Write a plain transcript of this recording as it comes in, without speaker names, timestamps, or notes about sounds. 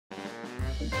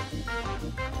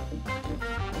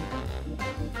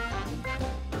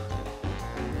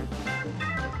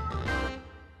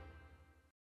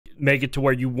Make it to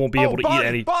where you won't be able to eat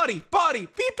any. Body.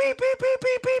 Beep, beep, beep, beep,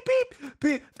 beep, beep, beep,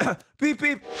 beep, beep, beep,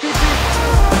 beep.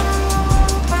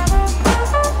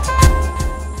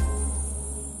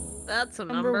 That's a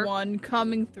Number 1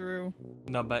 coming through.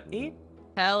 Number 8.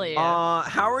 Hell yeah.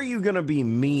 How are you gonna be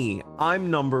me?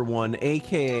 I'm number 1,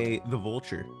 aka the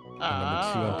Vulture. Number 2,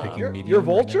 I'm picking medium. You're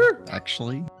Vulture? Right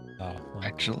actually.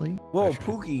 Actually. Whoa,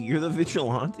 𝗚𝗺𝗄𝗵, you're the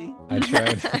vigilante? I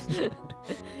tried.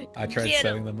 I tried Get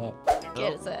setting them up.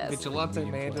 Get his ass. Vigilante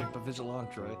man, a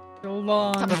vigilante, right? Hold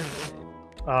on.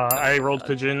 I rolled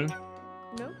pigeon.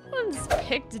 No one's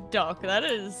picked duck. That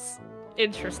is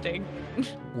interesting.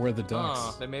 We're the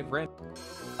ducks. They made rent.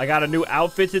 I got a new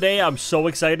outfit today. I'm so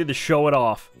excited to show it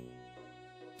off.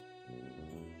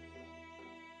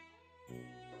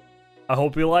 I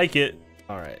hope you like it.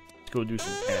 All right, let's go do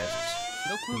some tasks.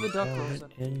 No clue the duck rolls.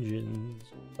 Engines.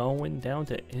 Going down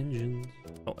to engines.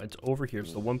 Oh, it's over here.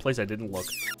 It's the one place I didn't look.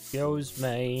 Excuse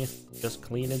me. Just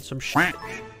cleaning some shit.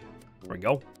 There we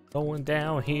go. Going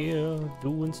down here,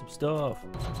 doing some stuff.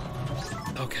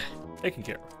 Okay, taken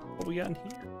care of. What we got in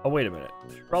here? Oh, wait a minute.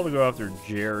 I should probably go after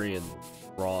Jerry and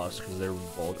Ross because they're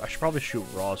both. I should probably shoot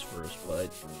Ross first, but I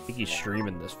think he's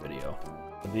streaming this video.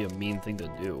 That'd be a mean thing to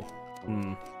do.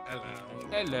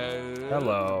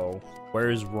 Hello. Where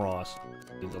is Ross?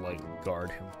 I need to like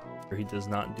guard him. Or he does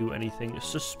not do anything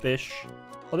suspicious.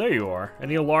 Oh, there you are.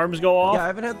 Any alarms go off? Yeah, I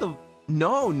haven't had the.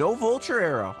 No vulture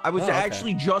arrow. I was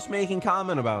actually just making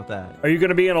comment about that. Are you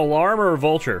gonna be an alarm or a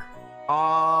vulture?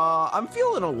 I'm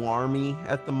feeling alarmy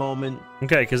at the moment.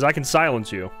 Okay, because I can silence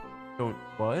you. Don't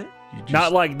what?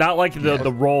 Not like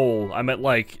the roll. I meant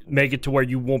like make it to where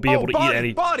you won't be able to eat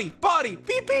any. Body.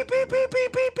 Beep beep beep beep beep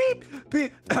beep beep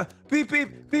beep beep beep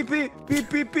beep beep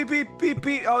beep beep beep beep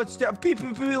beep. Oh, it's down. Beep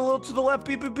beep beep. A little to the left.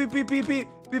 Beep beep beep beep beep beep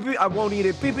beep beep. I won't eat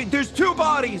it. Beep beep. There's 2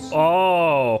 bodies.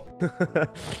 Oh.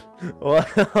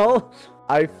 Well,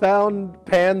 I found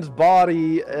Pan's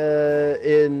body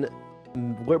in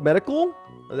medical,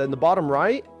 and then the bottom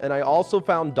right, and I also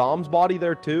found Dom's body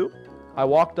there too. I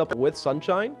walked up with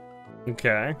Sunshine.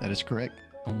 Okay. That is correct.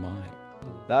 Oh my.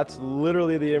 That's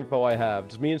literally the info I have.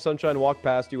 Just me and Sunshine walked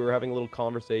past you. We were having a little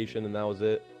conversation, and that was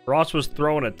it. Ross was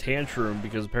throwing a tantrum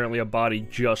because apparently a body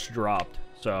just dropped.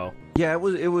 So yeah, it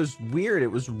was weird. It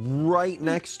was right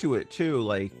next to it too,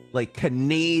 like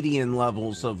Canadian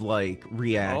levels of like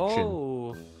reaction.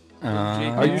 Oh.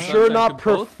 Are you sure not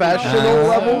professional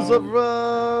levels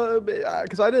of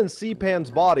because I didn't see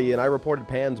Pan's body and I reported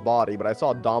Pan's body, but I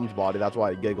saw Dom's body. That's why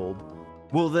I giggled.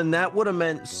 Well, then that would have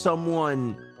meant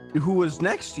someone who was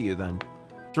next to you then.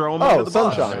 Throw him under the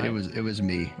Sunshine. bus. It was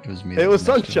me. It was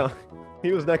Sunshine.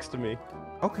 He was next to me.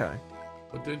 Okay.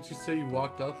 But didn't you say you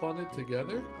walked up on it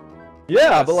together?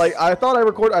 Yeah, but like I thought I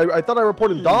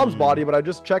reported Dom's body, but I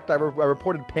just checked. I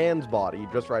reported Pan's body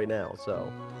just right now.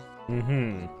 So.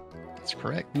 That's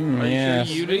correct. Are you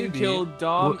sure you didn't kill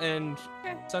Dom and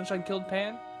Sunshine killed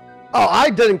Pan? Oh, I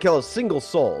didn't kill a single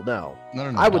soul. No.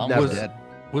 No. I would Dom never. was dead.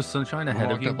 Was Sunshine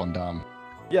ahead of you? Up on Dom.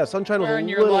 Yeah, Sunshine was Where a in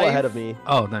your little life? ahead of me.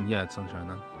 Oh, then yeah, it's Sunshine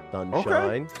then.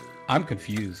 Sunshine. Okay. I'm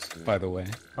confused, by the way.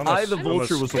 I, the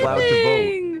Vulture, was allowed to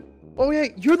vote. Oh yeah,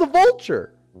 you're the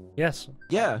Vulture. yes.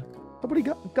 Yeah. Somebody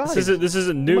got This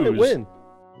isn't You might news. win.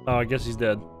 Oh, I guess he's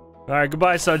dead. All right,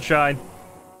 goodbye, Sunshine.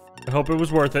 I hope it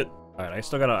was worth it. All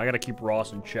right, I gotta keep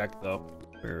Ross in check though.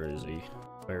 Where is he?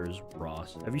 Where is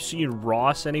Ross? Have you seen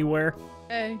Ross anywhere?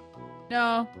 Hey.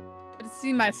 No. I just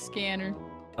see my scanner.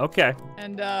 Okay.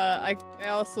 And I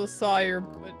also saw your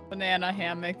banana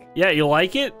hammock. Yeah, you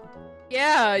like it?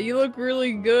 Yeah, you look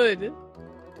really good.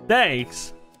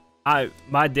 Thanks.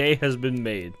 My day has been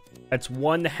made. That's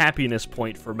 1 happiness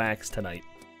point for Max tonight.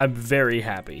 I'm very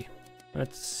happy.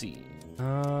 Let's see.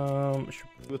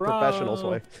 With professional,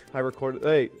 so I recorded.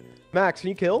 Hey, Max, can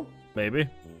you kill? Maybe.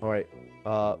 All right.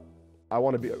 I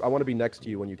want to be next to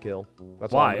you when you kill.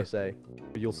 That's all Why? I'm gonna say.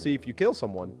 But you'll see if you kill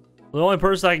someone. The only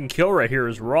person I can kill right here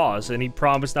is Ross, and he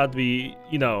promised not to be,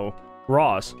 you know,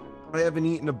 Ross. I haven't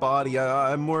eaten a body.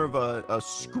 I'm more of a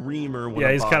screamer. When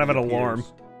Yeah, he's kind of an appears. alarm.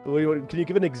 Wait, can you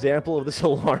give an example of this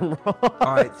alarm, Ross?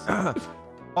 All right.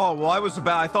 Oh well,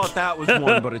 I thought that was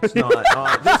one, but it's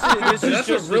not. This is That's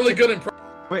just a really good impression.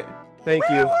 Wait. Thank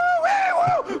you.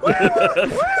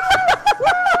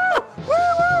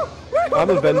 I'm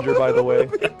Avenger, by the way.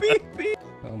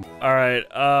 All right,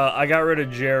 I got rid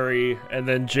of Jerry, and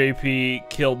then JP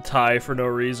killed Ty for no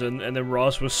reason, and then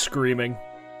Ross was screaming.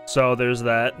 So there's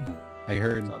that. I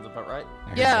heard. Sounds about right.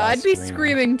 Yeah, I'd be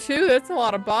screaming too. That's a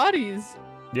lot of bodies.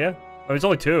 Yeah. Oh, it's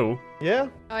only 2. Yeah.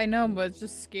 I know, but it's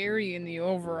just scary in the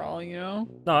overall, you know?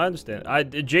 No, I understand.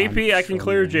 JP, I can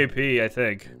clear JP, I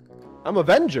think. I'm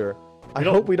Avenger. I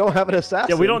hope we don't have an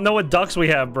assassin. Yeah, we don't know what ducks we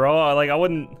have, bro. Like, I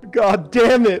wouldn't... God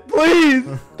damn it. Please.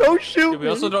 Don't shoot We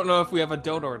also don't know if we have a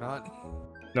Dodo or not.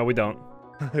 No, we don't.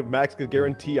 Max could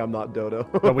guarantee I'm not Dodo.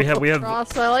 But we have...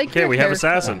 Ross, I like Okay, your we have haircut.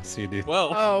 assassin. See, dude.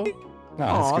 Well. Oh.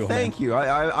 Oh, thank you.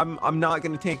 I'm not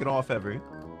gonna take it off ever.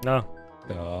 No.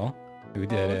 So, who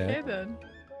did Okay it? then.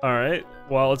 All right.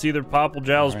 Well, it's either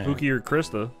𝗡𝗄𝗄𝗄𝗃𝗄𝗃𝗃𝗃𝗃𝗃, Alright. or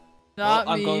𝗠𝗏𝗃. Not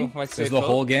I'm me. going with my It's safe the vote.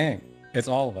 whole gang. It's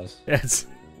all of us. It's...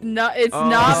 No, it's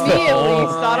not me at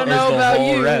least. I don't know It's the about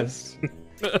whole you. rest.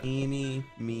 Eeny,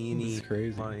 meeny, It's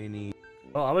crazy. miny.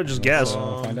 Well, I'm gonna just guess.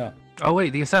 We'll find out. Oh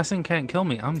wait, the assassin can't kill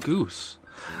me. I'm Goose.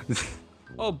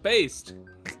 Oh, based.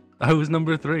 I was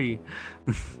number 3.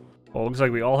 Well, looks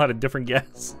like we all had a different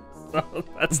guess. So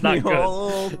that's not We good.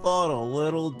 all thought a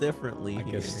little differently I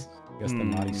here. guess the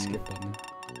naughty skip button.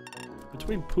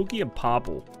 Between Pookie and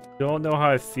𝗡𝗄𝗄. Don't know how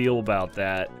I feel about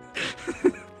that.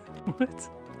 What?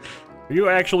 Are you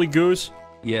actually Goose?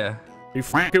 Yeah. Are you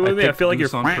f***ing with me? I picked feel like you're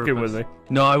Goose on f***ing with purpose. me.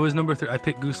 No, I was number 3. I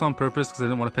picked Goose on purpose because I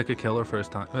didn't want to pick a killer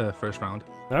first round.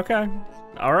 Okay.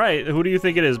 All right. Who do you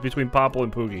think it is between 𝗡𝗄𝗄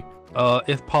and Pookie?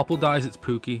 If 𝗡𝗄𝗄 dies, it's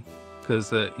Pookie because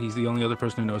he's the only other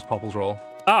person who knows 𝗡𝗄𝗄's role.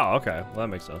 Oh, okay. Well, that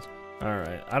makes sense. All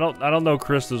right. I don't know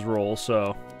Krista's role,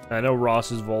 so I know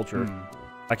Ross is Vulture.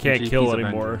 I can't JP's kill Avenger.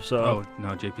 anymore, so Oh no,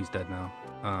 JP's dead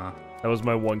now. that was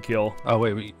my 1 kill. Oh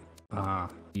wait.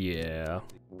 Yeah.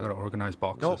 I gotta organize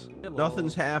Nope, boxes.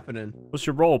 nothing's happening. What's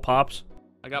your role, Pops?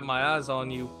 I got my eyes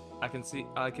on you. I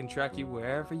can track you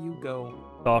wherever you go.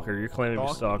 Stalker. You're claiming to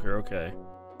be Stalker. Okay.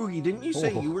 Oogie, didn't you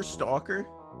say Oh. you were Stalker?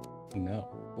 No.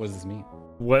 What does this mean?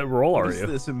 What role What are is you?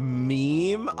 this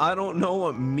meme? I don't know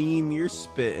what meme you're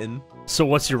spitting. So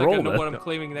what's your I think I role know then? what I'm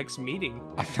claiming next meeting.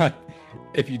 I'm not.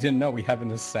 If you didn't know, we have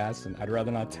an assassin. I'd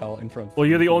rather not tell in front. Well,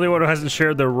 you're the only one who hasn't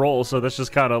shared their role, so that's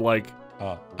just kind of like...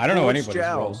 I don't know What's anybody's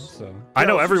role, Jowls? so. I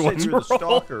know Jowls, you said everyone's you're the role.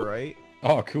 Stalker, right?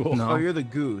 Oh, cool. No. Oh, you're the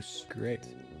Goose. Great.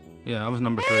 Yeah, I was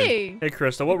number 3. Hey, Hey,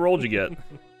 Krista, what role did you get?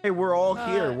 Hey, we're all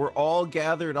here. We're all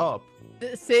gathered up.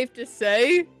 is it safe to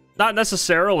say? Not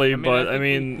necessarily, mean, but I I think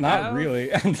mean... Not Have really.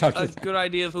 A good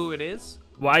idea of who it is?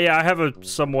 Well, yeah, I have a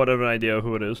somewhat of an idea of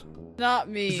who it is. Not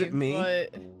me. Is it me?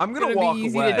 But I'm it's gonna gonna walk be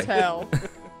easy away. to tell.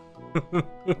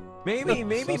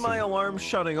 Maybe my alarm's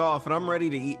shutting off and I'm ready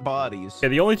to eat bodies. Yeah,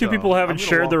 the only 2 So, people who haven't I'm gonna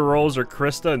shared walk- their roles are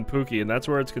Krista and Pookie, and that's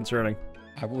where it's concerning.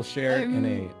 I will share in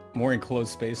a more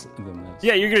enclosed space than this.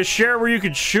 Yeah, you're gonna share where you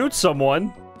could shoot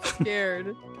someone.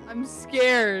 Scared. I'm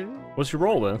scared. What's your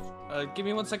role then? Give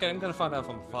me 1 second. I'm gonna find out if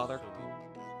I'm a father.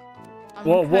 I'm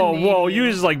Whoa, whoa, Canadian. whoa! You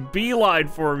just like beeline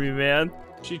for me, man.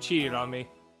 She cheated on me.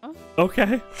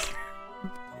 Okay.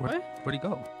 What? Where'd he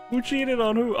go? Who cheated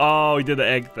on who? Oh, he did the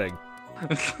egg thing.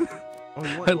 Oh, you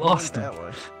I went lost that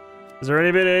way. Is there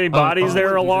any bodies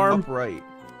there? Wait, you Alarm? up right.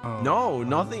 Oh, No,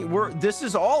 nothing. This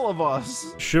is all of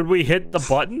us. Should we hit the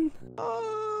button?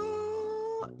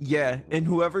 Yeah, and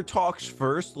whoever talks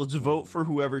first, let's vote for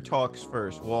whoever talks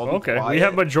first. We'll all be Okay, we quiet.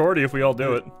 have majority if we all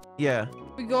do it. Yeah,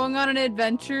 We going on an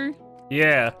adventure?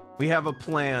 Yeah. we have a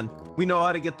plan. We know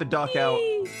how to get the duck out.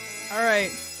 All right.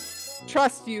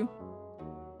 Trust you.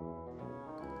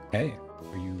 Hey,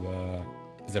 are you?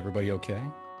 Is everybody okay?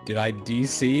 Did I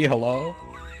DC? Hello?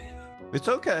 It's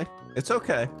okay. It's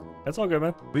okay. That's all good,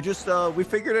 man. We just we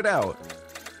figured it out.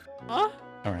 Huh?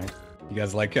 All right. You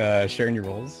guys like sharing your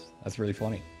roles? That's really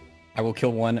funny. I will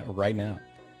kill one right now.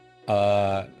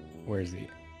 Where is he?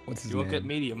 What's his You look name? at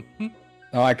medium.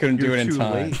 Oh, I couldn't do You're it in too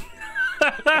time. late.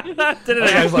 Did it You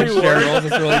guys like actually sharing work? roles?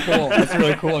 It's really cool. It's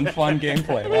really cool and fun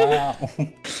gameplay. Wow.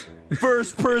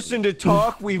 First person to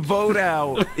talk, we vote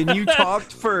out. And you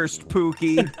talked first,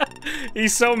 Pookie.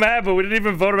 He's so mad, but we didn't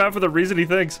even vote him out for the reason he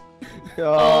thinks.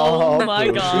 Oh my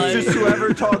It's god. just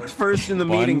whoever talked first in the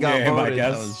Fun meeting got game, I voted.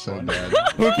 guess. So bad.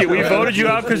 Pookie, we voted you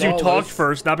out because you Flawless. talked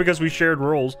first, not because we shared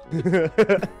roles.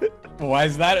 Why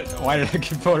is that? Why did I get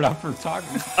voted out for talking?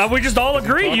 We just all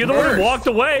agreed. You're the one who first. walked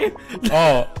away.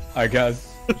 Oh, I guess.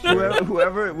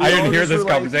 Whoever we I all didn't hear just this were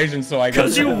like, conversation, so I guess.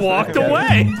 Because you walked Okay.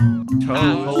 away.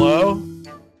 Hello?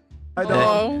 I don't.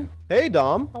 Hello. Hey,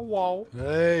 Dom. Hello.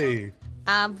 Hey.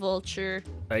 I'm Vulture.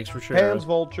 Thanks for sharing. Pan's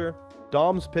Vulture.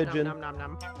 Dom's Pigeon. Nom, nom,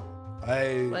 nom,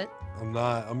 nom. I'm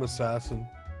not. I'm assassin.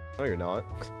 No, you're not.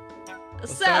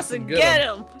 Assassin, get get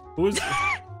him!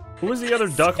 Who was the other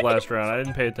duck last round? I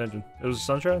didn't pay attention. It was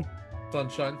Sunshine?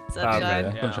 Sunshine. Sunshine.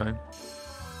 Okay. Yeah. Sunshine.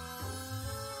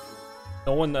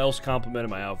 No one else complimented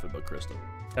my outfit but Krista.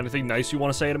 Anything nice you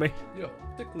want to say to me? Yo,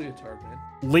 thick leotard, man.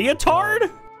 Leotard?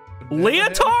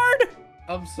 Leotard?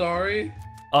 I'm sorry.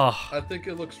 Ugh. I think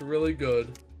it looks really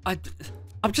good.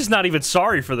 I'm just not even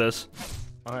sorry for this.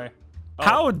 Okay.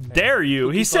 How dare you?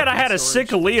 He said I had a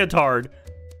sick leotard.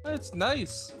 It's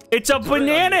nice. It's a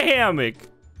banana hammock.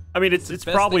 I mean, it's best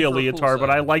probably a thing for a leotard, but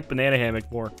poolside. I like banana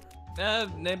hammock more.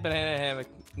 Banana hammock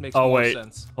makes Oh more wait,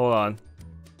 sense. hold on.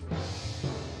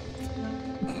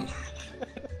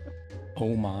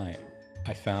 Oh my.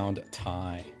 I found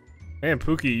Ty. Man,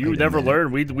 Pookie, you never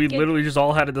learned. We literally just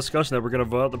all had a discussion that we're gonna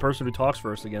vote out the person who talks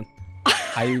first again.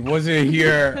 I wasn't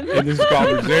here in this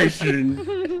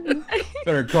conversation.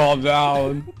 Better calm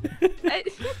down.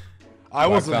 I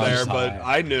wasn't found there, Ty. but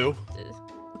I knew.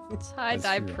 Ty That's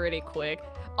died true. pretty quick.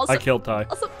 Also, I killed Ty.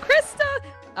 Also, Krista.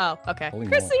 Oh, okay. Holy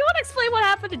Krista, moly. you want to explain what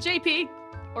happened to JP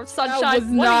or Sunshine? That was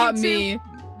One of not you two? me.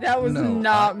 That was No,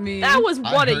 not me. That was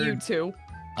I one of you heard- two.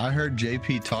 I heard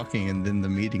JP talking, and then the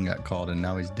meeting got called, and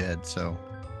now he's dead. So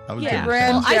I was Yeah. getting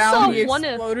ran Well, I down. saw He one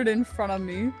of- exploded in front of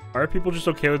me. Are people just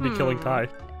okay with me killing Ty?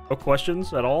 No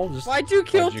questions at all? Just Why'd you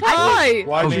kill Why'd you kill Ty?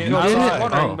 Why I did you mean, kill I was Ty?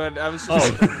 wondering, Oh. but I was Oh.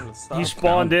 just he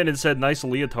spawned in and said nice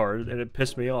leotard, and it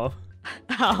pissed me off.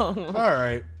 All Oh.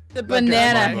 right. The That guy's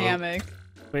banana my vote. hammock.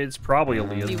 I mean, it's probably a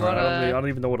leotard. I don't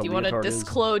even know what a Do you want to leotard is.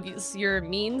 disclose your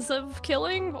means of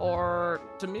killing, or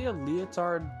to me a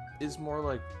leotard is more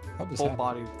like How'd this full happen?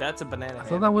 body. That's a banana I thought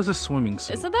hammock. that was a swimming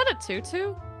suit. isn't that a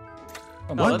tutu?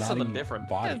 Oh, No, not that's something even different.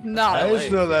 Body. Not I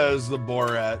just LA. know that as the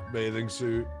Borat bathing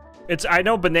suit. I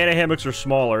know banana hammocks are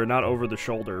smaller, not over the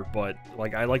shoulder, but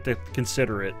like I like to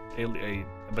consider it a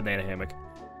banana hammock.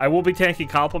 I will be taking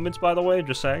compliments, by the way.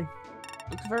 Just saying.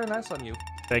 Looks very nice on you.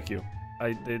 Thank you.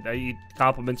 I eat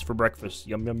compliments for breakfast.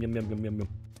 Yum yum yum yum yum yum yum.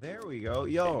 There we go.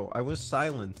 Yo, I was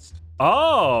silenced.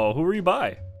 Oh, who were you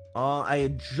by? I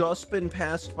had just been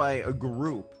passed by a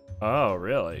group. Oh,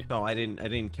 really? No, I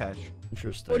didn't catch.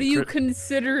 Interesting. What do you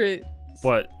consider it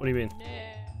What? What do you mean?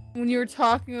 when you were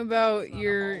talking about the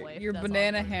your hallway, your that's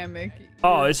banana awkward. hammock?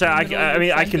 Oh, You're it's in the I middle of mean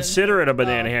your I sentence. consider it a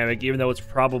banana hammock, even though it's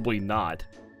probably not.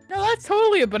 No, that's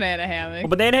totally a banana hammock. A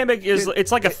banana hammock is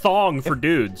it's like a thong for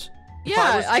dudes. If I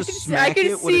Yeah, was to I can smack can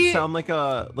it, would it see. sound like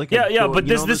a Yeah, yeah, door- but you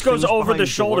this know this those goes things over the behind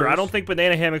shoulder. I doors? don't think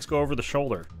banana hammocks go over the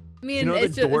shoulder. I mean, You know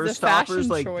it's the just door it's a stoppers, fashion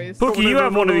like- choice. Pookie, you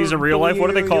have one of these in real life. What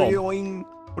are they called?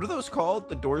 What are those called?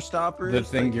 The door stoppers? The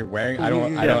thing Like, you're wearing. I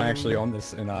don't actually own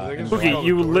this in I think in it's real Pookie, life.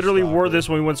 you door literally wore stopper. this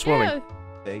when we went swimming. Yeah.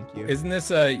 Thank you. Isn't this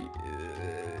a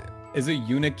is a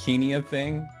unikinia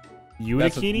thing?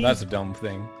 Unikini? That's a dumb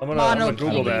thing. I'm gonna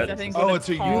Google Monokinis, I that. think Oh, what it's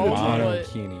a called, unit.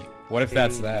 but- Monokini. What if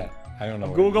that's that? I don't know.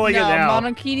 I'm what it is. Googling it No, now.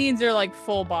 monokinis are like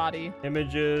full body.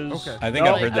 Images. Okay. I think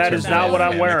No, I've heard that the is term not what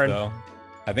banana I'm wearing. hammock,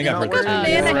 though. I think You I've know, heard Look the up term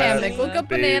banana Borat hammock. Look up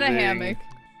banana bathing hammock.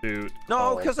 Suit.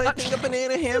 No, because I think a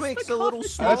banana hammock's a little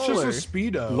smaller. That's just a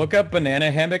speedo. Look up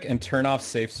banana hammock and turn off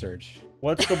safe search.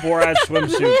 What's the Borat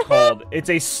swimsuit called?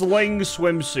 It's a sling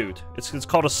swimsuit. It's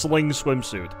called a sling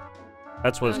swimsuit.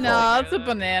 That's what it's No, called. it's a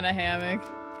banana hammock.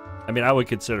 I mean, I would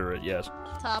consider it, yes.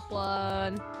 Top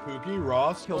one. Pookie,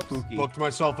 Ross, Kill Pookie. booked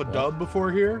myself a dub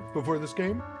before this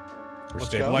game. We're Let's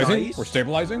go. stabilizing. Nice. We're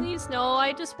stabilizing. Please, no,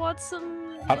 I just want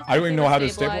some. I don't even know how to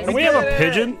stabilize. Can we have a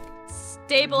pigeon?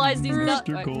 Stabilize these nuts.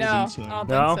 No, I don't No? think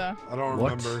so. I don't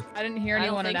What? remember. I didn't hear I don't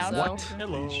anyone think announce so. it.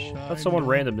 Hello. That's someone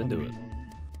random into it.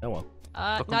 Oh well.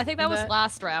 No, I think that was That-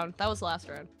 last round. That was last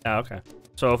round. Ah, okay.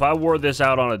 So if I wore this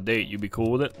out on a date, you'd be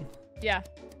cool with it? Yeah,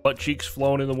 Butt cheeks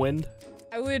flowing in the wind?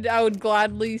 I would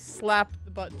gladly slap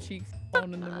the butt cheeks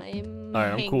bone in the I'm.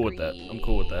 Alright, I'm cool with that. I'm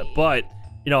cool with that. But,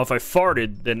 you know, if I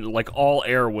farted, then like all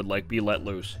air would like be let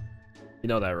loose. You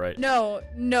know that, right? No,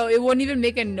 it wouldn't even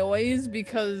make a noise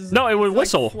because No, it would it's, like,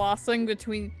 whistle. flossing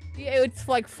between. Yeah, it's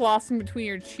like flossing between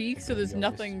your cheeks, so there's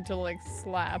nothing to like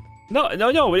slap. No,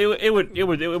 it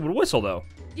would whistle though.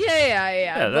 Yeah.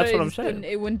 Yeah, but that's it what I'm just saying. wouldn't-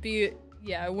 It wouldn't be.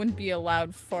 Yeah, it wouldn't be a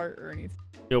loud fart or anything.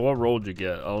 Yeah, what role did you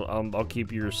get? I'll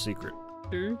keep yours secret.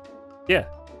 Sure. Yeah.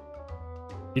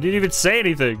 You didn't even say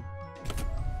anything.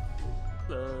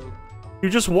 You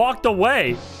just walked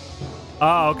away.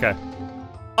 Oh, okay.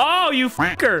 Oh, you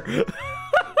fucker!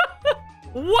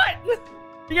 What?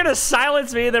 You're gonna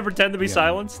silence me and then pretend to be Yeah.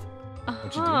 silenced? What'd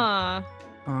you do? Huh.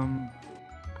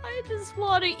 I just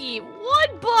want to eat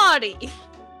one body.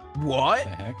 What? The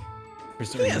heck? You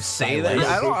can't say that. silent.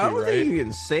 I don't Right? think you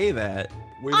can say that.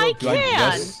 I Do I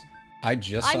can. just? I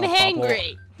just I'm saw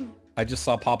hangry. I just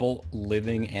saw Popple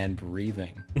living and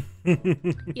breathing.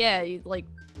 Yeah, you like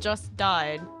just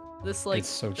died. This like It's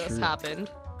so just true. happened.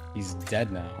 He's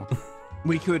dead now.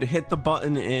 We could hit the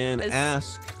button and Is-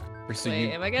 ask. So Wait,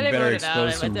 you, am I you getting better voted out?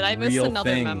 expose some Did I miss real another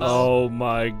things memo? Oh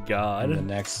my in the god.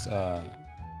 next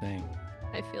thing.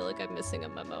 I feel like I'm missing a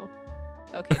memo.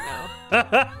 Okay, no.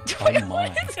 Oh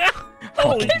my.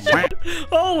 Holy shit.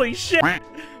 Holy shit.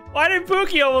 Why did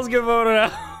Pookie almost get voted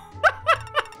out?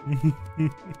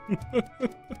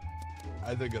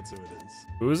 I think that's who it is.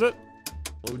 Who is it?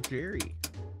 Oh, Jerry.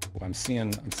 Oh, I'm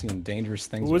seeing dangerous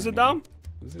things. Who is it, Dom?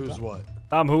 Who's what?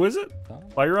 Dom, who is it? Dom?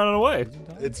 Why are you running away?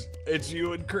 It's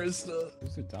you and Krista.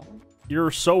 Who's it, Dom?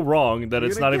 You're so wrong that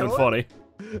it's not even funny.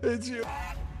 It's you.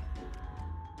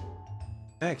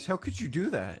 Max, how could you do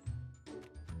that?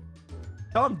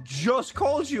 Tom just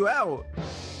called you out.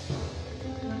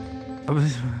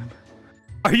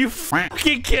 Are you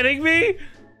fucking kidding me?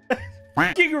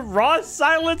 Fucking Ross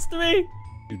silenced me?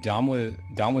 Dude, Dom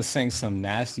was saying some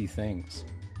nasty things.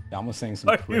 Dom was saying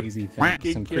some crazy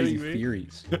things, some crazy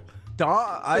theories.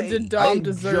 Did Dom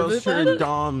deserve just it? heard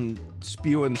Dom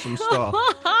spewing some stuff.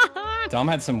 Dom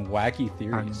had some wacky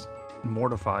theories. I'm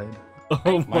mortified.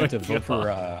 Oh Might my have to vote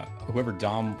god. for whoever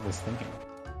Dom was thinking.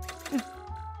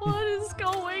 What is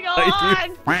going Are you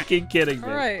on? fucking kidding me?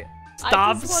 All right.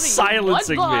 Stop I just wanna use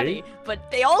silencing one me. body, but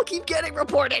they all keep getting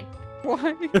reported.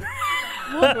 Why?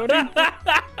 What voting?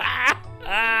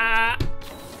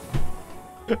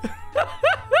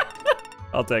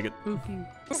 I'll take it.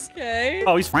 Okay.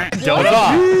 Oh, he's fucking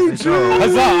Huzzah! Jonah.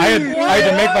 Huzzah!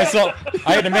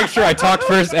 I had to make sure I talked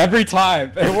first every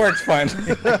time. It works fine. I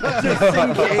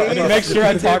had to make sure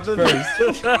I talked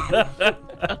first.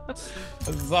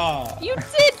 Huzzah! You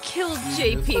did kill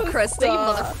JP, Krista, you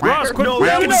motherfucker. Ross, quit No,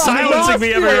 fucking no, silencing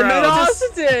me every round. Ross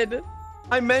did.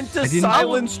 I meant to didn't-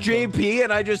 silence JP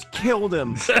and I just killed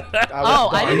him. Oh,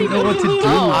 I didn't even know what to do.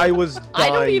 I was dying. I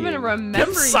don't even remember Keep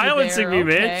you silencing there,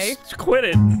 me, man. okay? Just quit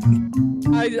it.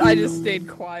 I just stayed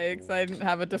quiet because I didn't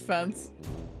have a defense.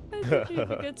 I didn't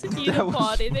even get to eat a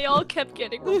body. They all kept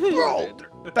getting reported.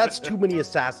 That's too many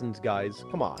assassins, guys.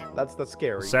 Come on, that's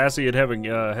scary. Sassy and having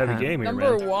heavy game here,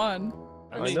 Number man. one.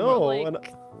 I know. Like and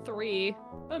 3.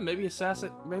 Maybe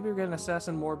assassin. Maybe we're getting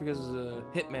assassin more because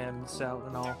Hitman's out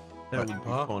and all. That would be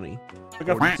funny. I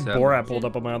got Borat pulled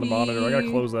up on my other monitor. I gotta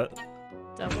close that.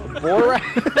 Double. Borat.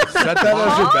 Set that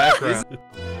as your background.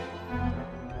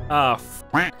 Ah,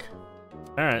 fuck.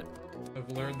 Alright. I've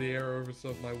learned the errors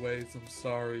of my ways. I'm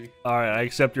sorry. Alright, I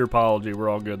accept your apology. We're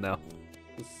all good now.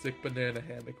 The sick banana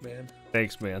hammock, man.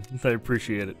 Thanks, man. I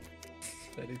appreciate it.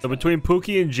 Anytime. So between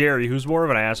Pookie and Jerry, who's more of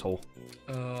an asshole?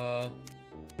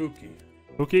 Pookie.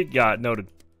 Pookie? Got it. Noted.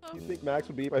 You think Max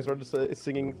would be if I started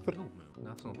singing?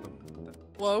 That's not the...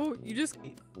 Flo, you just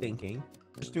Thinking.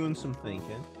 Just doing some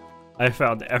thinking. I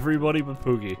found everybody but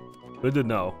Pookie. Good to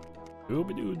know.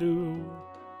 Dooba-doo-doo.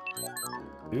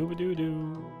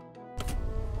 Dooba-doo-doo.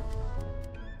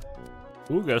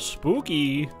 Ooga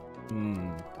spooky.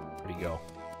 Where'd he go?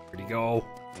 Where'd he go?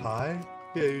 Ty?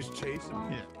 Yeah, he was chasing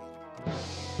me.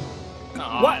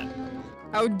 What?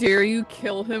 How dare you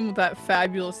kill him with that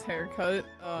fabulous haircut?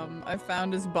 I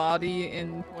found his body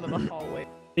in one of the hallways.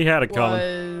 He had it coming.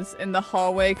 Was in the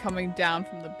hallway coming down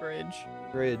from the bridge.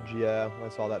 Bridge, yeah, I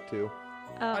saw that too.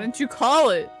 Why didn't you call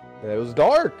it? It was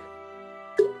dark.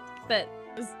 But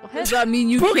Does that mean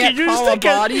you Pookie, can't you just call a think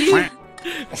body?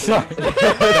 Sorry. That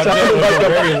was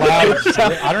very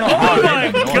loud. I don't know how Oh I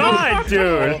my made that noise. god,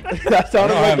 dude! That I don't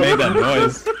sounded know how I like made that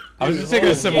noise. I was just taking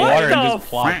a sip of water and just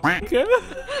plopped. Fuck?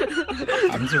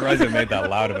 I'm surprised it made that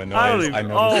loud of a I don't noise. even-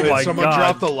 I oh noticed. Did my someone God.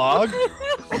 drop the log?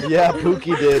 Yeah,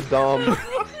 Pookie did, deserved.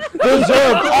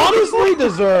 Honestly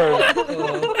deserved.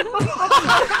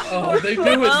 Oh, they knew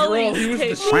his Well, role. He was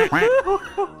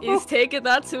the he's taking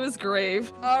that to his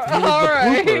grave.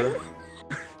 Alright.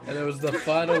 and it was the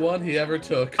final one he ever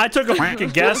took. I took a fucking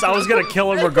guess. I was gonna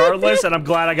kill him regardless, and I'm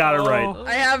glad I got it right.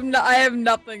 I have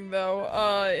nothing though,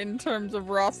 in terms of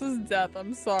Ross's death.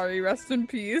 I'm sorry. Rest in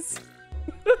peace.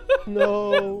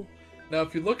 No. Now,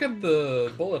 if you look at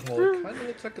the bullet hole, it kind of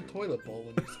looks like a toilet bowl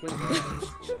when you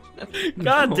squint down.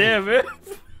 God damn it!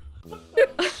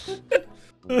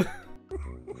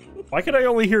 Why can I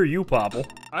only hear you, Popple?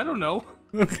 I don't know.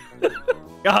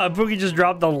 God, Pookie just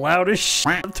dropped the loudest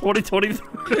shit of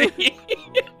 2023.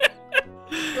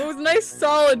 It was a nice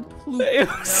solid ploop. It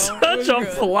was such a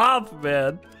flop,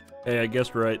 man. Hey, I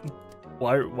guessed right.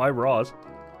 Why Ross?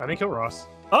 I didn't kill Ross.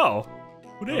 Oh,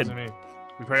 who That did? wasn't me.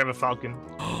 We probably have a falcon.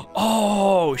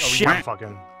 Oh, We shit. got a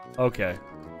falcon. Okay.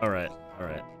 Alright.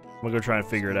 I'm gonna go try and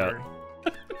figure it out.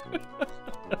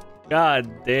 God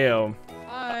damn.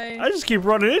 Hi. I just keep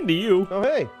running into you. Oh,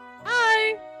 hey.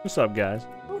 Hi. What's up, guys?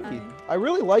 Pookie. I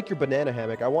really like your banana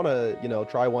hammock. I want to,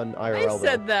 try one IRL. I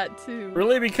said that too.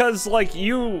 Really? Because, like,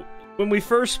 when we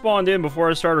first spawned in before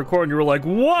I started recording, you were like,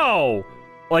 whoa!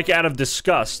 Like, out of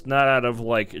disgust, not out of,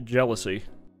 like, jealousy.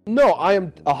 No, I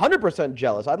am 100%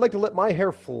 jealous. I'd like to let my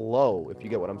hair flow, if you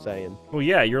get what I'm saying. Well,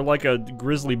 yeah, you're like a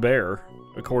grizzly bear,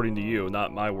 according to you.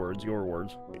 Not my words, your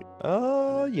words.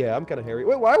 Yeah, I'm kind of hairy.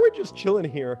 Wait, why are we just chilling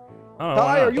here? I don't know, why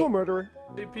Ty, not? are you a murderer?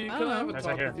 JP, can I have a That's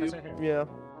talk not here. with That's you? not here. Yeah.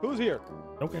 Who's here?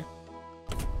 Okay.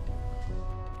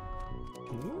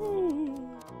 Ooh.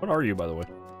 What are you, by the way?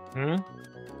 Hmm?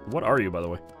 What are you, by the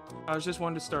way? I was just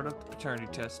wanting to start a paternity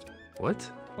test. What?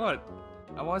 What?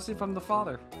 I want to see if I'm the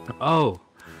father. Oh.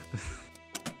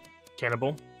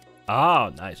 Cannibal.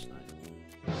 Oh, nice.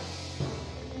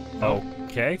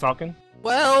 Okay. Falcon.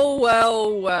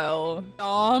 Well.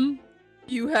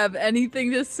 You have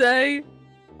anything to say?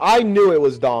 I knew it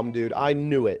was Dom, dude. I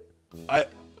knew it.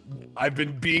 I've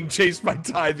been being chased by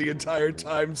Ty the entire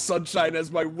time. Sunshine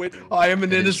as my wit. I am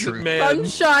an innocent man.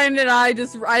 Sunshine and I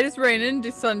just ran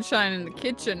into Sunshine in the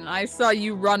kitchen. I saw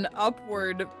you run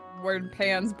upward where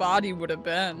Pan's body would have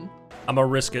been. I'm gonna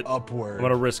risk it. Upward. I'm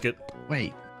gonna risk it.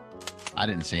 Wait. I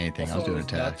didn't see anything. I was Also, doing a not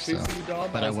task, so. chasing you, Dom,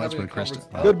 But I was having with a Krista.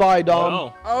 conversation. Goodbye,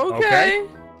 Dom. Oh. Okay.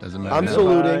 Doesn't matter. I'm now.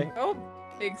 saluting. Oh,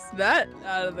 takes that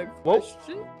out of the Whoa.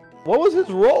 question. What was his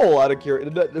role out of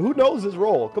curiosity? Who knows his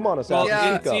role? Come on, Well, Assassin.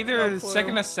 Yeah. it's speak up. either No the clue.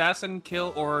 second assassin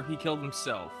kill or he killed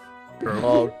himself.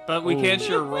 Oh, But we Ooh. can't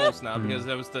share roles now because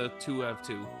that was the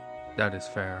 2v2. That is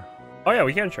fair. Oh yeah,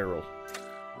 we can share roles.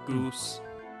 Goose.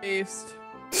 Based.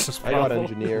 I got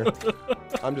engineer.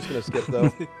 I'm just gonna skip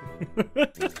though.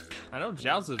 I know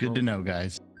Giles is Good to know,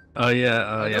 guys. Oh yeah,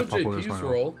 I yeah. know Papa was JP's my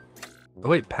role. Oh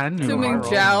wait, Pan knew my Assuming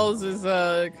role. Giles is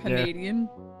Canadian.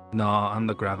 No, I'm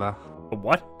the grabber. The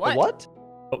what? What? What?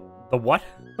 The what?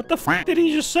 What the f did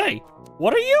he just say?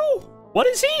 What are you? What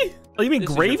is he? Oh, you mean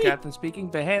This is gravy? your captain speaking.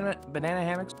 Banana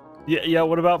hammocks. Yeah.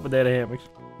 What about banana hammocks?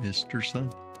 Mr.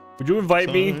 Sun. Would you invite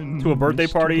me to a birthday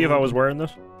Mr. party if I was Golden. wearing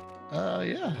this?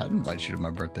 Yeah, I'd invite you to my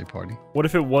birthday party. What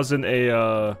if it wasn't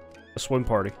a swim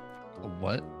party?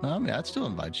 What? No, I mean, I'd still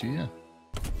invite you, yeah.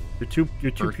 You're too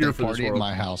Birthday pure for this party at world.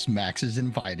 my house. Max is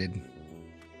invited.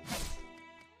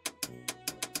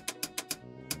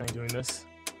 Am I doing this?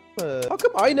 How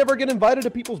come I never get invited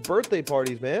to people's birthday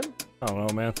parties, man? I don't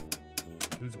know, man.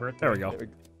 Whose birthday? There we go.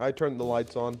 I turned the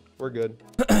lights on. We're good.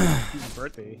 Whose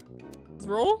birthday?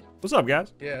 Roll? What's up,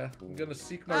 guys? Yeah, I'm gonna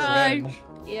seek my Hi. revenge.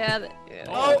 Yeah.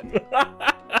 Oh,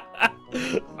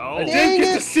 Oh, I did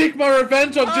get to seek my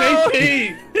revenge on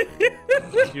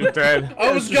JP. you dead.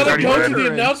 I was gonna go to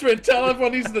the announcement and tell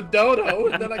everyone he's the dodo,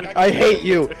 and then I got. I hate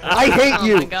you. I hate Oh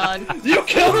you. my god. You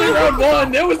killed me round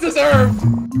one. It was deserved.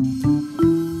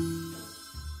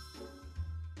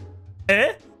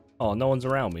 Eh? Oh, no one's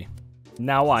around me.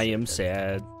 Now I am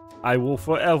sad. I will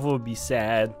forever be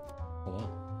sad. Hello.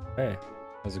 Hey.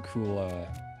 That was a cool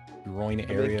groin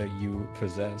area you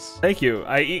possess. Thank you.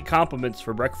 I eat compliments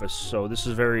for breakfast, so this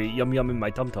is very yum yum in my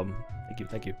tum tum. Thank you.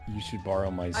 Thank you. You should borrow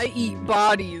my I eat spoon.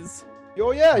 bodies.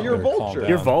 Oh yeah, you're a Better calm vulture. down.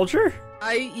 You're vulture?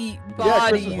 I eat Yeah,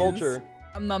 bodies. Chris is vulture.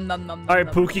 Nom nom nom. All right,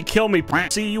 Pookie, kill me.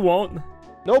 See, you won't.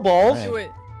 No balls. Do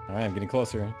it. All right, I'm getting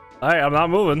closer. All right, I'm not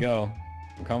moving. Go.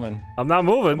 I'm coming. I'm not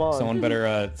moving. Come on. Someone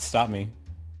better stop me.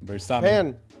 Better stop Pan,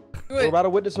 me. Do we're it. about to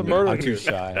witness a murder I'm too here.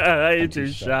 shy. You're too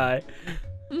shy.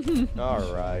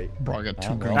 All right. Bro, I got two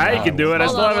Well, green Now you can do it. I Hold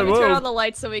still on, let haven't me turn on moved. the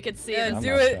lights so we can see Yeah, this. I'm do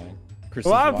not it. shy. Chris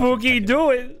Come is on, watching. Pookie, do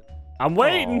it. I'm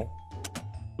waiting. Oh.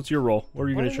 What's your role? What are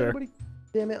you Why gonna is share? everybody-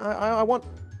 Damn it! I want.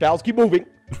 Giles, keep moving.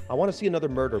 I want to see another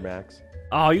murder, Max.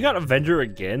 Oh, you got Avenger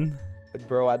again,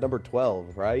 Bro, at number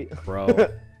 12, right? bro.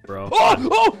 Bro.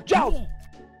 Oh, Giles!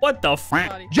 What the f?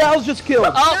 Body. Giles just killed.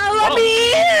 Oh, let me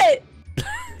eat it!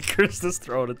 Chris is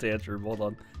throwing a tantrum. Hold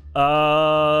on.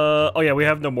 Oh yeah, we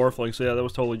have no morphling, so yeah, that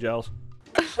was totally Giles.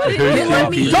 Why didn't you let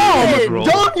me eat Dom! it?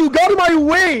 Dom, you got in my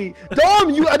way!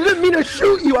 Dom, I didn't mean to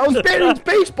shoot you! I was spamming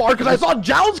spacebar because I saw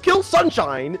Giles kill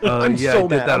Sunshine! I'm Yeah, so I did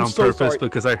mad. that I'm on so purpose sorry.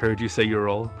 because I heard you say your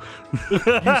role. You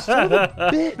son of a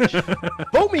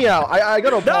bitch! Vote me out! I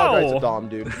gotta apologize No. to Dom,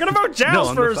 dude. You're gonna vote Giles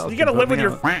I'm the first. Falcon, You gotta live vote with me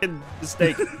your out. f***ing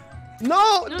mistake.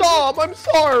 No, Dom, I'm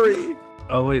sorry!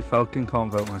 Oh wait, Falcon can't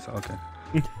vote myself. Okay.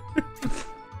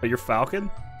 But you're Falcon?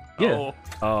 Yeah.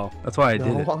 Oh. That's why I did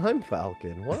No, it. I'm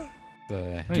Falcon. What?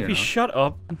 DP, shut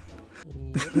up.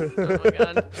 Oh my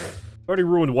god. Already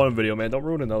ruined one video, man. Don't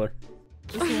ruin another.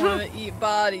 Just want to eat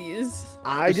bodies.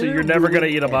 I So didn't you're never gonna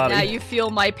ruin eat a body. Now you feel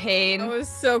my I pain. was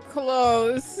so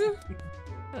close.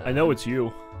 I know it's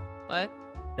you. What?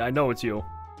 Yeah, I know it's you.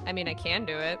 I mean, I can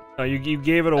do it. No, you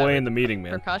gave it away in the meeting,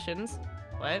 man. Percussions.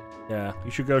 What? Yeah,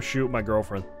 you should go shoot my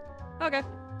girlfriend. Okay.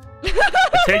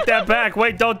 Take that back.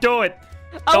 Wait, don't do it.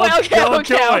 Oh, Don't, okay, don't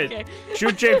okay, do okay. it.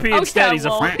 Shoot JP instead. He's a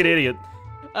well. freaking idiot.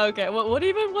 Okay, what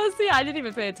even was the? I didn't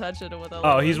even pay attention to what that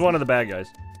Oh, was. he's one of the bad guys.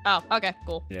 Oh, okay,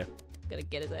 cool. Yeah. Gonna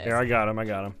get his ass. Here, I got him. I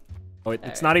got him. Oh, wait,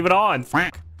 it's Alright. not even on.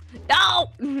 Frank. No!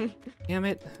 Damn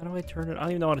it. How do I turn it? I don't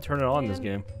even know how to turn it on in this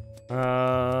game.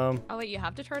 Oh wait, you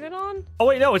have to turn it on? Oh,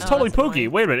 wait, no. It's Oh, totally that's Pookie.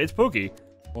 annoying. Wait a minute. It's Pookie.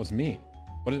 Oh, it's me.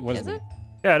 What is Is me? it?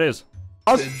 Yeah, it is.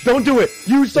 Don't do it!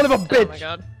 You son of a bitch! Oh my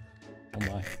god.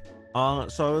 Oh my.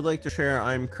 So I would like to share,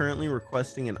 I'm currently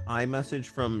requesting an iMessage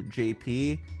from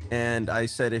JP, and I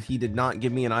said if he did not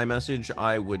give me an iMessage,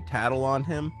 I would tattle on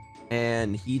him,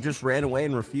 and he just ran away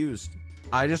and refused.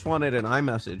 I just wanted an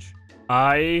iMessage.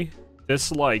 I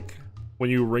dislike when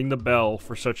you ring the bell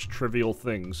for such trivial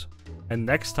things. And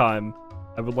next time,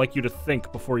 I would like you to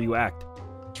think before you act.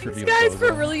 Thanks, guys,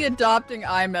 for really adopting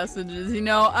iMessages. You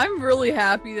know, I'm really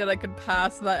happy that I could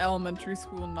pass that elementary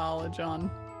school knowledge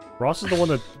on. Ross is the one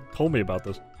that told me about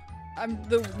this. I'm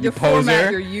the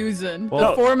format you're using. Well,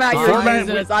 the format you're format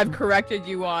using is I've corrected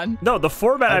you on. No, the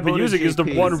format I've been voted using is the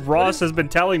JP. one Ross has been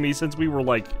telling me since we were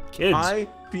like kids. I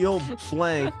feel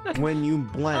blank when you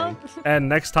blank. And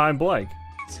next time blank.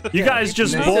 You guys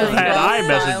just Next both time had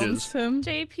blank. iMessages.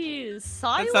 JP is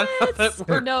That's not how that silent.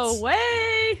 works. No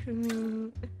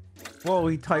way. Whoa,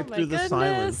 he typed my through the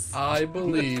silence. I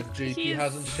believe JP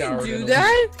hasn't showered Do in a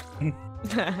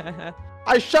that?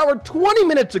 I showered 20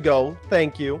 minutes ago.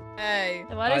 Thank you. Hey.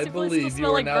 Why does I your voice believe smell you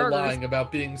are like now burgers? lying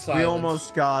about being We silent.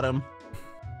 almost got him.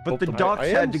 But the I ducks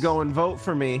am had to go and vote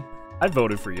for me. I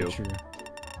voted for you. Sure.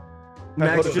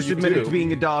 Max voted for just you admitted too. to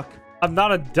being a duck. I'm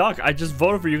not a duck. I just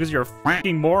voted for you because you're a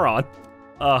fucking moron.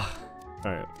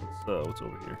 Alright, what's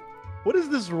over here? What is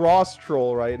this Ross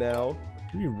troll right now?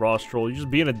 What do you mean Ross troll? You're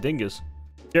just being a dingus.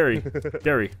 Jerry,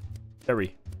 Jerry,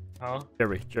 Huh?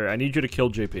 Jerry, I need you to kill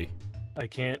JP. I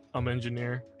can't. I'm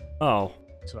engineer. Oh,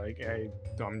 So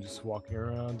I'm just walking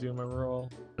around doing my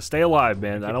role. stay alive,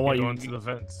 man. I don't want you going to the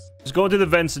vents. Just go into the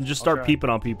vents and just start Okay. peeping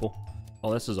on people.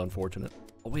 Oh, this is unfortunate.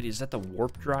 Oh, wait, is that the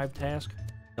warp drive task?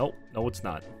 Nope, no, it's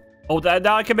not. Oh,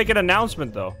 now I can make an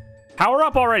announcement, though. Power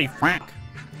up already, Frank.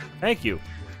 Thank you.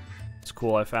 It's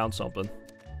cool, I found something.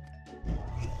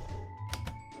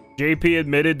 JP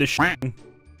admitted to shitting.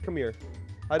 Come here.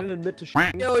 I didn't admit to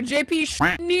Yo,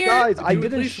 JP near. Guys, I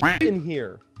didn't shit in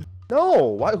here. No,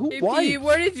 why? Who? JP, Why?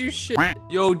 where did you shit?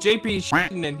 Yo, JP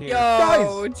shitting in here.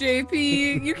 Yo,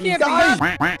 JP, you can't Guys.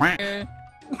 be here.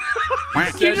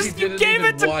 You gave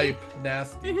it to- wipe.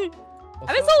 Nasty. I mean,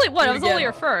 it's only what? Do It it was only again.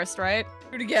 your first, right?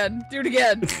 Do it again. Do it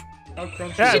again. How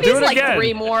crunchy Yeah, She is do needs it like again.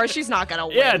 3 more. She's not gonna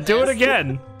win. Yeah, do it this.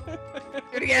 again. Do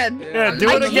it again. Yeah, do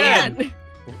I it again. can't.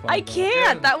 We'll find I out.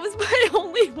 can't. That was my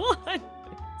only one.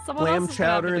 Someone Clam else is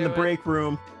gonna have chowder to in the do it. break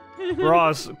room.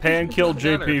 Ross, Pan killed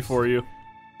JP for you.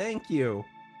 Thank you.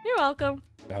 You're welcome.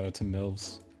 Shout out to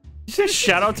Mills. You say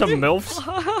shout out to MILFs?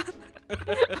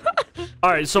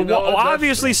 Alright, so You know what, that's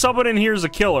obviously someone in here is a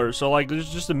killer, so like,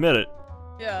 just admit it.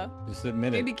 Yeah. Just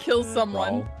admit it. Maybe kill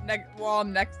someone Bro. while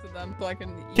I'm next to them so I can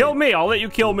eat. Kill me, I'll let you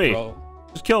kill me. Bro,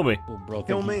 Just kill me. bro,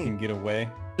 Kill think me. you can get away?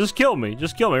 Just kill me.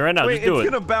 Just kill me right now. Wait, Just do it's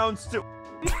it. gonna bounce to.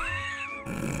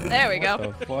 There we go.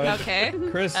 What the fuck? Okay.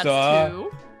 Krista, That's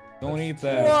 2. don't eat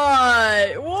that.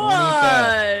 What? Don't eat that.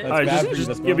 What? Alright, bad for you. just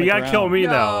That's yeah, been but on you the gotta kill ground. me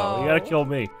now. Though. You gotta No. kill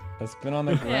me. That's been on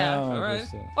the ground. alright.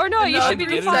 Krista. Or no, you No, should be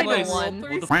three the final place. one.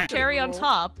 Three With the final cherry on roll.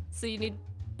 top. So you need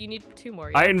 2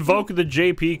 more. I Yeah. invoke the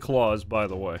JP clause, by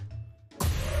the way.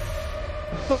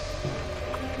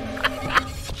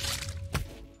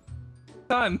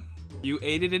 Time. You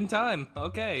ate it in time.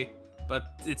 Okay.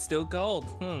 But it's still cold.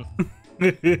 Nom,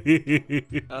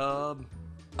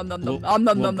 nom, We'll- nom, nom,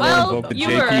 nom, we'll nom, Well, invoke the you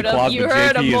JP heard him. clause, You but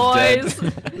heard him, JP is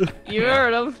boys. dead. You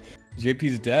heard him.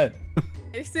 JP's dead.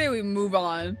 I say we move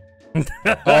on. Oh,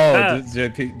 does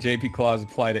JP clause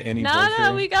apply to any No, vulture?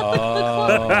 no, we got the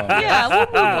clause. Oh. Yeah, we'll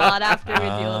move on after we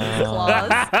deal with the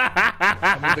clause.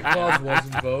 I mean, the clause was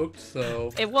invoked,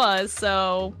 so. It was,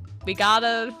 so we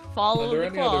gotta follow Under the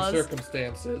any clause. other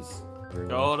circumstances. Very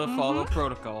well. Gotta follow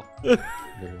protocol. Very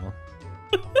well.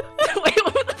 Wait,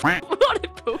 what the fuck? What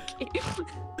did Pokey?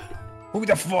 Who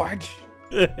the fudge?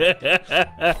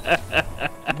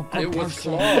 It was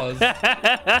clause.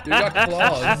 You got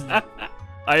clause.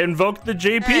 I invoked the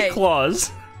JP Hey. clause.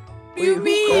 What do you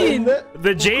mean? The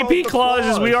called JP the clause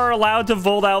is we clause? are allowed to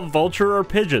vote out vulture or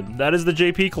pigeon. That is the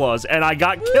JP clause, and I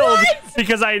got killed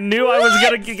because I knew I was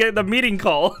gonna get the meeting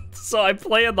call, so I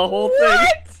planned the whole thing.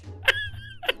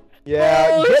 Yeah,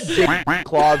 Oh, get J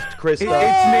clause, Krista.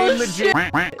 It's named the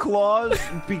J clause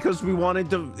because we wanted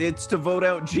to. It's to vote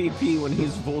out JP when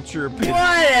he's vulture.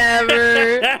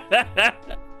 Whatever.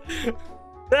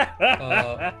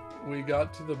 We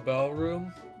got to the bell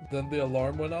room, then the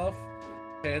alarm went off.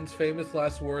 Pan's famous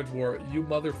last words were, "You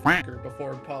motherfucker,"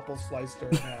 before Popple sliced her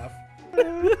in half.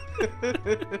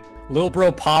 Little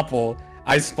bro Popple,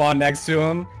 I spawned next to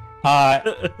him.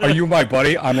 Are you my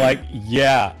buddy? I'm like,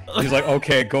 yeah. He's like,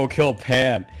 okay, go kill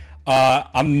Pan.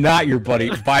 I'm not your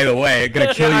buddy, by the way.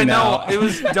 Gonna kill you I now. know, it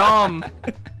was dumb.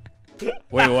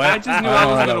 Wait, what? I just knew I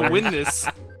was gonna win this.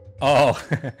 Oh.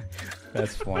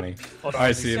 That's funny.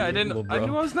 I see. Yeah, I didn't. I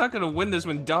knew I was not gonna win this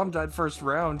when Dom died first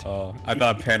round. Oh, I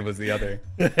thought Pan was the other.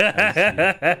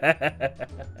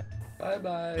 Bye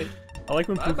bye. I like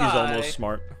when Pookie's almost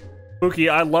smart. Pookie,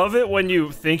 I love it when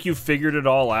you think you figured it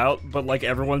all out, but like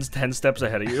everyone's 10 steps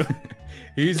ahead of you.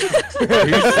 he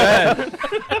said.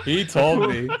 He told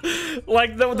me.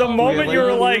 Like the moment you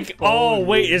were like, oh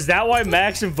wait, is that why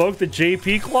Max invoked the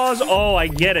JP clause? Oh, I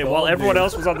get it. While everyone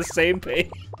else was on the same page.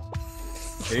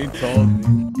 He told me.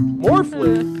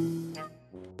 Morphling.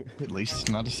 At least it's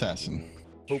not assassin.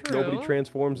 Hope nobody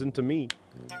transforms into me.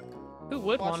 Who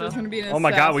would Watch, want there's gonna to? be an Oh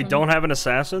my god, we assassin. don't have an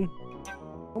assassin?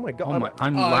 Oh my god. I'm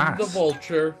I'm last. the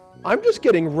vulture. I'm just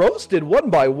getting roasted one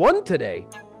by one today.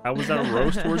 How was that a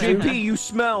roast towards you? JP, you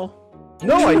smell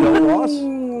No, I don't, Ross.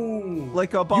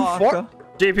 like a You baka.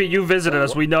 JP, you visited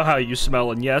us. We know how you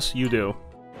smell, and yes, you do.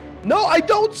 No, I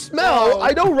don't smell.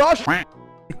 I don't rush.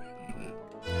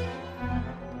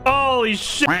 Holy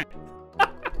shit!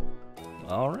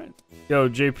 All right. Yo,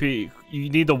 JP, you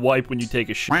need to wipe when you take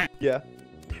a shit. Yeah.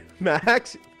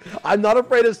 Max, I'm not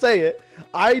afraid to say it.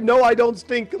 I know I don't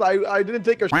stink because I didn't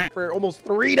take a shit for almost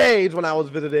 3 days when I was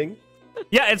visiting.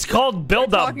 Yeah, it's called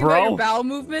build up, Talking about your bro. bowel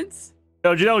movements?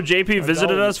 Yo, do you know JP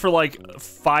visited don't. us for like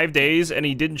 5 days and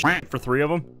he didn't shit for 3 of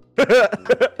them?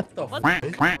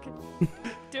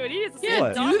 Dude, he needs to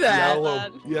Can't see a do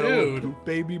that. Yellow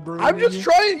baby bird. I'm just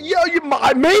trying. Yo,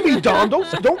 maybe Dom.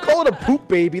 Don't call it a poop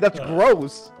baby. That's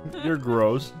gross. You're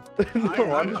gross.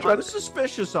 No, I'm just trying I'm to.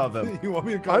 suspicious of him. You want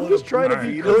me to call I'm it just a trying to bird?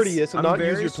 be courteous and I'm not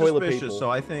very use your toilet suspicious, paper.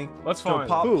 so I think That's so.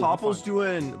 fine. Who? Popple's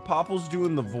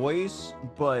doing the voice,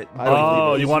 but I don't Oh,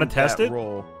 believe it. you want to isn't test that it?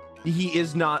 Role. He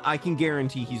is not. I can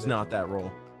guarantee he's not that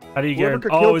role. How do you Whoever guarantee?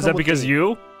 could kill Oh, is that come with because me.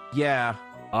 you? Yeah.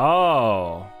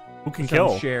 Oh. Who can I'm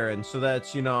kill? Sharon, so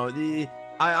that's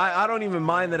I don't even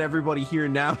mind that everybody here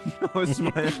now knows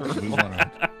my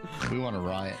We want to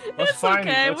riot. Let's It's find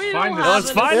okay, Let's we find don't this. have Let's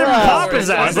it. find him Yeah. and pop his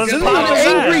ass. Let's This pop is his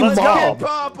an ass. angry Let's go. mob.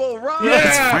 Popple, right?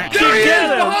 Yeah. There he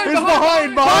Get him. is!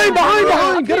 He's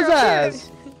behind! Get his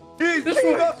ass! He's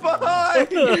left behind.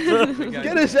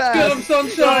 Get his Get him, ass!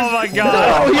 sunshine! Oh my No,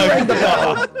 god. he rang the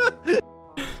bell.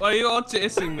 Why are you all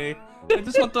chasing me? I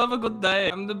just want to have a good day.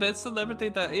 I'm the best celebrity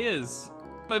there is.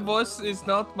 My voice is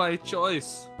not my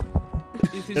choice.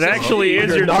 It actually is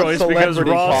You're your not choice because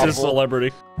celebrity, Ross is Popple.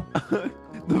 celebrity.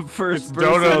 The first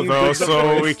Dodo though,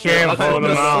 so we can't vote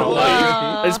him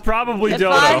out. It's probably If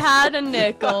Dodo. I had a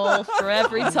nickel for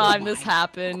every time this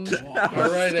happened.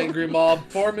 Alright, angry mob.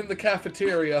 Form in the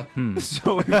cafeteria.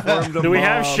 So we formed a Do we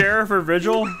have mob. Sheriff or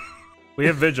Vigil? We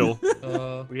have Vigil.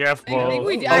 We have I think both. we, Oh,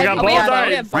 we got both. we have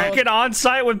Alright, both. freaking on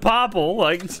site with Popple.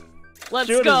 Like, Let's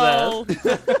shoot go. his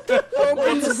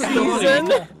ass.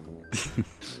 Season.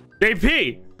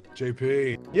 JP.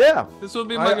 JP. Yeah. This will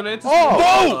be my greatest.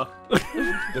 Oh! This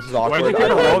is Why awkward. did you pick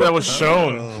a role that was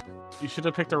shown? You should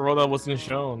have picked a role that wasn't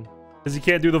shown. Because he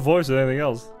can't do the voice or anything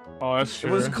else. Oh, that's It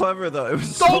true. was clever though. It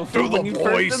was Don't so do when the you first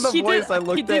did voice. the He voice, did, I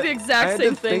looked he did at- the I exact had same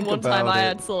to thing think one time about I it.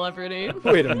 had celebrity.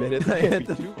 Wait a minute. I had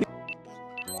to-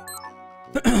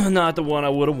 Not the one I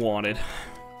would have wanted.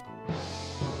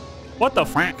 What the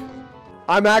frick?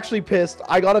 I'm actually pissed.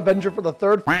 I got Avenger for the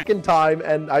 3rd fucking time,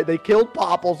 and they killed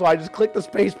Popple, so I just clicked the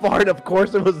space bar, and of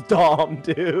course it was Dom,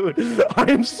 dude.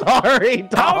 I'm sorry,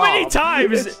 Dom. How many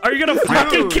times are you gonna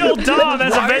fucking kill Dom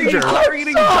as Avenger?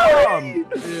 Reading Sorry.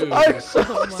 Dude. I'm so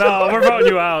No, we're voting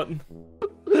you out.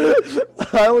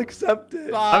 I'll accept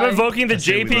it. I'm invoking the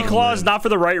say we JP don't clause win. not for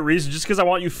the right reason, just because I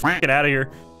want you fucking out of here.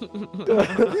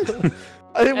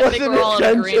 It think wasn't we're all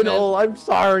in intentional. I'm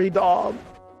sorry, Dom.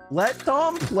 Let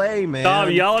Dom play, man.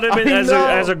 Dom, yell at him I as know.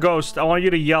 as a ghost. I want you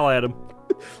to yell at him.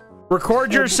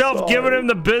 Record yourself sorry. giving him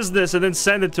the business and then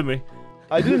send it to me.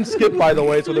 I didn't skip, by the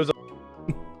way, so there's a...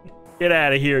 Get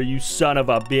out of here, you son of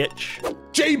a bitch. I'm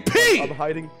JP!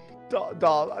 hiding.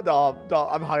 Dom,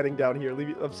 I'm hiding down here. Leave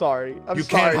me. I'm sorry. I'm You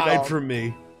sorry, can't hide Dom. from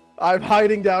me. I'm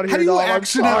hiding down here, How do you Dom. I'm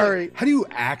sorry. How do you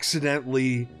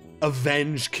accidentally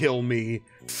avenge kill me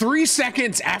 3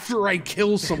 seconds after I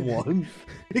kill someone?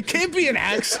 It can't be an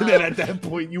accident at that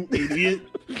point, you idiot.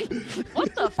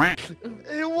 What the f?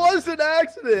 It was an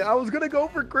accident. I was gonna go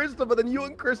for Krista, but then you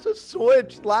and Krista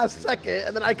switched last second,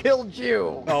 and then I killed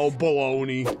you. Oh,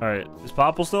 baloney. Alright, is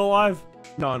Popple still alive?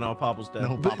 No, Popple's dead.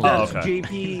 No, But Popple's that's dead.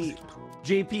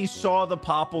 JP saw the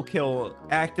Popple kill,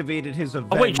 activated his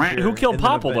Avenger. Oh, wait, who killed and then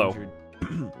Popple, though?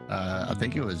 Avengered. I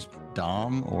think it was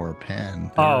Dom or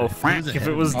Pan. Oh, Who Frank, was if ahead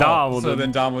it of was me? Dom, well, So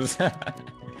then Dom was.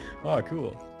 Oh,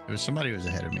 cool. It was somebody who was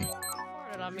ahead of me.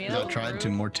 They tried to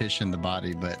mortician the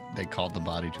body, but they called the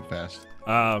body too fast.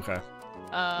 Oh, okay.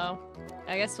 I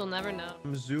guess we'll never know.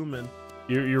 I'm zooming.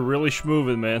 You're really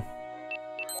schmoovin', man.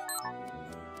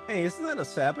 Hey, isn't that a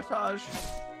sabotage?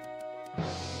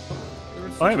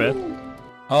 Hi, man.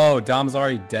 Oh, Dom's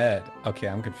already dead. Okay,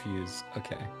 I'm confused.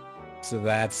 Okay. So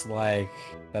that's like,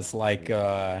 what's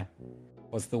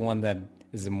the one that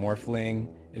is a morphling?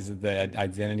 Is it the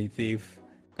identity thief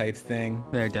type thing?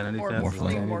 The identity theft.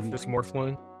 Morphling. Just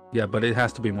morphling. Yeah, but it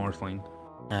has to be morphling.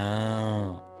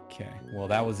 Oh, okay. Well,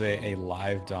 that was a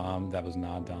live Dom that was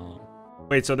not Dom.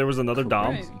 Wait, so there was another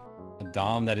Dom? Right. A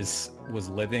Dom that was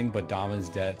living, but Dom is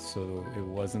dead, so it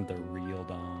wasn't the real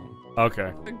Dom.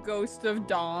 Okay. The ghost of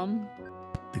Dom.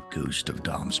 The ghost of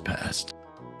Dom's past.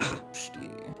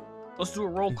 Let's do a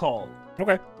roll call.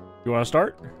 Okay. You want to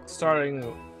start? Starting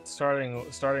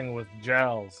with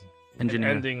Giles. Engineer.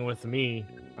 And ending with me.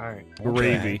 All right.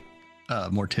 Gravy.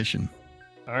 Mortician.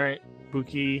 All right.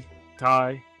 𝗏𝗂𝗏,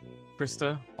 Ty,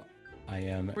 Krista. I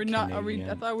am. We're not. Are we?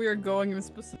 Canadian. I thought we were going in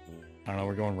specific. I don't know.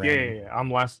 We're going Yeah, random. yeah, yeah. I'm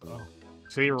last. Oh.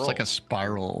 Say your roll. It's like a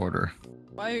spiral order.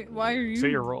 Why are you Say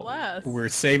your roll. last? We're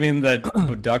saving the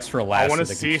ducks for last. I want to so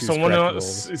they see can if choose someone correct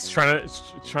else rolls. is trying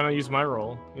to use my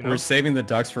roll. You know. We're saving the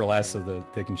ducks for last so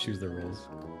that they can choose their rolls.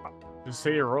 Just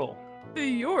say your roll. Say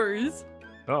yours.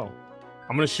 Oh.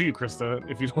 I'm gonna shoot you, Krista,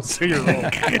 if you don't say your roll.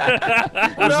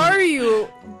 What are you?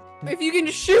 If you can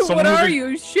shoot, Someone what who are can-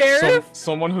 you, sheriff?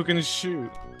 Someone who can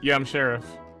shoot. Yeah, I'm sheriff.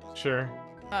 Sure.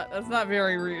 That's not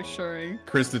very reassuring.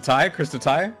 Krista Ty?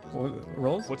 What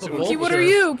rolls? What's Pookie, what are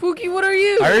you? Pookie, what are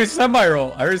you? I already said my roll.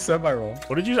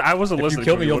 What did you? I wasn't If listening. you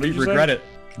kill me, What you'll did you regret say? it.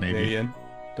 Canadian.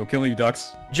 Don't kill me, you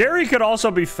ducks. Jerry could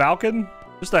also be Falcon.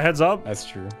 Just a heads up. That's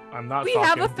true. I'm not We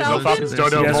Falcon. have a There's no Falcon? Falcons,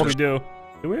 Dodo, Yes, Vulture. we do.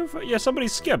 Do we have? Yeah, somebody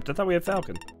skipped. I thought we had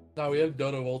Falcon. No, we have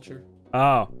Dodo Vulture.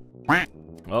 Oh.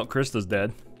 Well, Krista's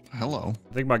dead. Hello.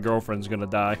 I think my girlfriend's gonna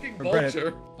die. Fucking Regret it.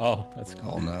 Vulture. Oh, that's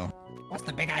cool. Oh no. What's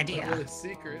the big idea? Not really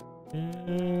secret.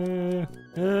 Hey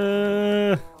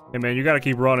man, you gotta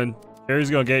keep running. Jerry's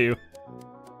gonna get you.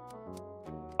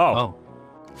 Oh.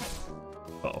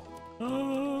 Oh. Oh.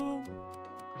 Oh,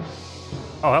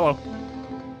 hello.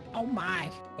 Oh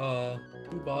my.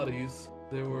 2 bodies.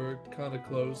 They were kind of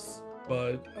close,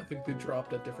 but I think they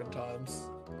dropped at different times.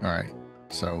 All right.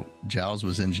 So Giles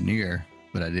was engineer,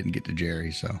 but I didn't get to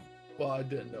Jerry. So Well, I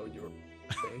didn't know you were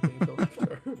saying anything until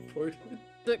after I reported.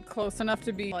 Is it close enough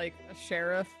to be like a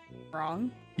sheriff?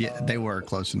 Wrong. yeah, they were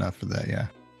close enough for that. Yeah.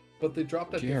 But they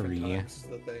dropped at different Jerry. times is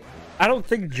the thing. I don't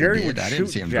think Jerry did. would I shoot didn't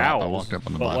see him drop. I Jowls, walked up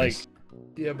on the but bodies.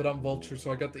 Yeah, but I'm Vulture,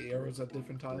 so I got the arrows at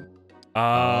different times.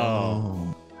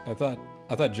 Oh. I thought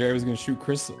Jerry was gonna shoot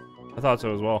Krista. I thought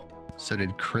so as well. So did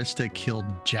Krista kill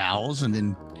Giles and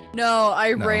then? No,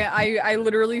 I No. ran. I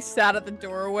literally sat at the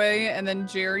doorway, and then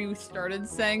Jerry started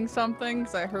saying something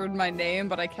because I heard my name,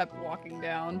 but I kept walking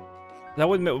down. That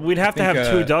would we'd have to think,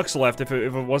 have 2 ducks left if it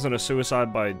wasn't a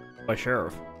suicide by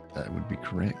sheriff. That would be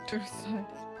correct.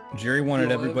 Jerry wanted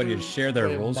Yo, everybody to share their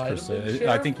it roles, might have been Krista. I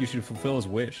Sheriff. think you should fulfill his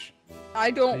wish.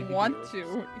 I don't Maybe want yours.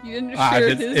 to. He didn't share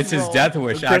his It's his role. death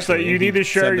wish. Krista, Actually, you need to He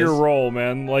share said your this. role,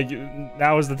 man. Like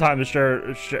now is the time to share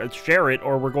it,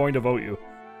 or we're going to vote you.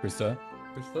 Krista.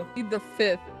 Krista? Plead the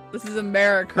 5th. This is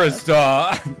America.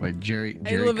 Krista. Wait, Jerry. I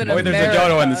Jerry live in could Wait, have there's a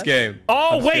dodo in this America. game.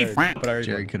 Oh I'm wait, scared, but I already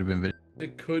Jerry did. could have been.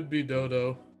 It could be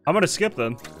Dodo. I'm gonna skip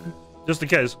then, just in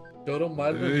case. Dodo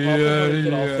might have been Yeah, Papa,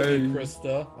 but also yeah.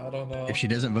 Krista. I don't know. If she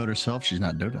doesn't vote herself, she's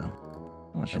not Dodo.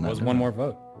 Well, she's There not was Dodo. one more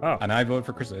vote. Oh. And I vote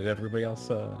for Krista. Everybody else.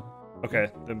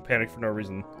 Okay, then panic for no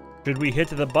reason. Should we hit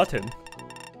the button?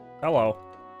 Hello.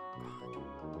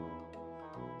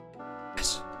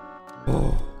 Yes.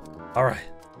 Oh. All right,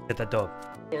 hit that dog.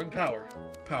 Restoring power.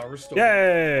 Power restored.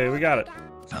 Yay, we got it.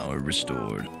 Power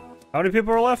restored. How many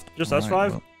people are left? Just us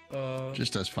Alright, 5? well,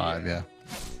 just us 5, yeah.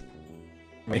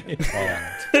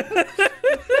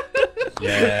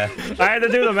 Yeah. I had to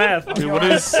do the math. Dude, what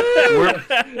is?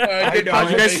 How'd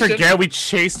you guys forget we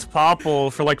chased Popple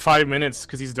for like 5 minutes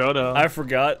because he's Dodo? I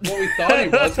forgot. What we thought he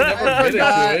was, we never I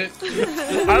did into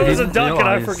it. I was a Didn't duck and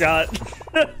I realize. forgot.